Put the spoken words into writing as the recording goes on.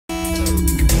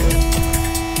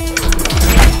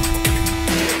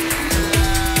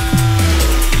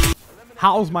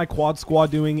How's my quad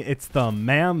squad doing? It's the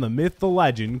man, the myth, the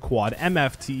legend,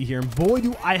 Quadmft here. And boy,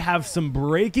 do I have some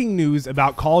breaking news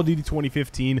about Call of Duty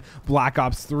 2015 Black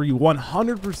Ops 3,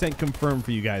 100% confirmed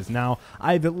for you guys. Now,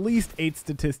 I have at least 8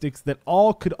 statistics that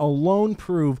all could alone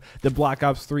prove that Black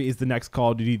Ops 3 is the next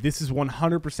Call of Duty. This is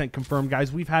 100% confirmed,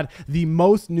 guys. We've had the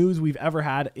most news we've ever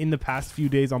had in the past few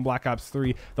days on Black Ops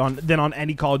 3 than on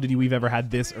any Call of Duty we've ever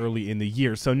had this early in the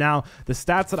year. So now, the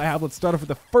stats that I have, let's start off with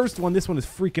the first one. This one is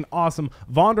freaking awesome.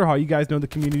 Vonderhaar, you guys know the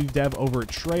community dev over at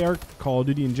Treyarch, Call of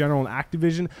Duty in general, and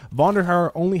Activision.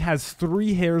 Vonderhaar only has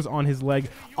 3 hairs on his leg,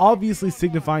 obviously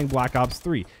signifying Black Ops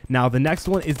 3. Now, the next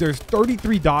one is there's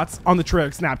 33 dots on the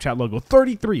Treyarch Snapchat logo.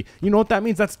 33. You know what that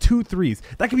means? That's 2 3s.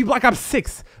 That could be Black Ops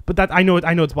 6, but that I know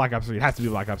it's Black Ops 3. It has to be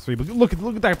Black Ops 3. But look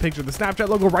at that picture. The Snapchat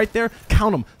logo right there.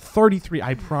 Count them. 33.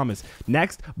 I promise.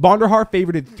 Next, Vonderhaar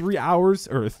favorited 3 hours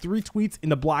or 3 tweets in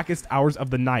the blackest hours of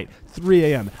the night. 3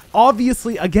 a.m.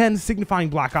 Obviously, again, signifying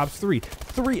Black Ops 3.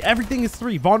 3. Everything is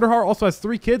 3. Vonderhaar also has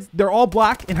 3 kids. They're all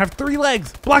black and have 3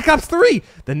 legs. Black Ops 3.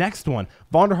 The next one.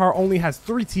 Vonderhaar only has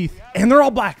 3 teeth and they're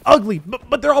all black. Ugly,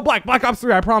 but they're all black. Black Ops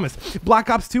 3, I promise. Black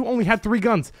Ops 2 only had 3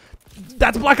 guns.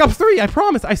 That's Black Ops 3, I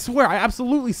promise. I swear. I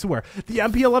absolutely swear. The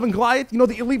MP11 Goliath, you know,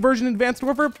 the elite version Advanced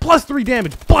Warfare, plus 3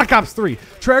 damage. Black Ops 3.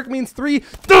 Treyarch means 3.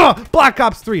 Duh! Black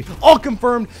Ops 3. All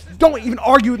confirmed. Don't even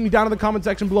argue with me down in the comment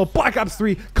section below. Black Ops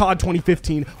 3, COD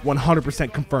 2015,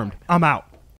 100% confirmed. I'm out.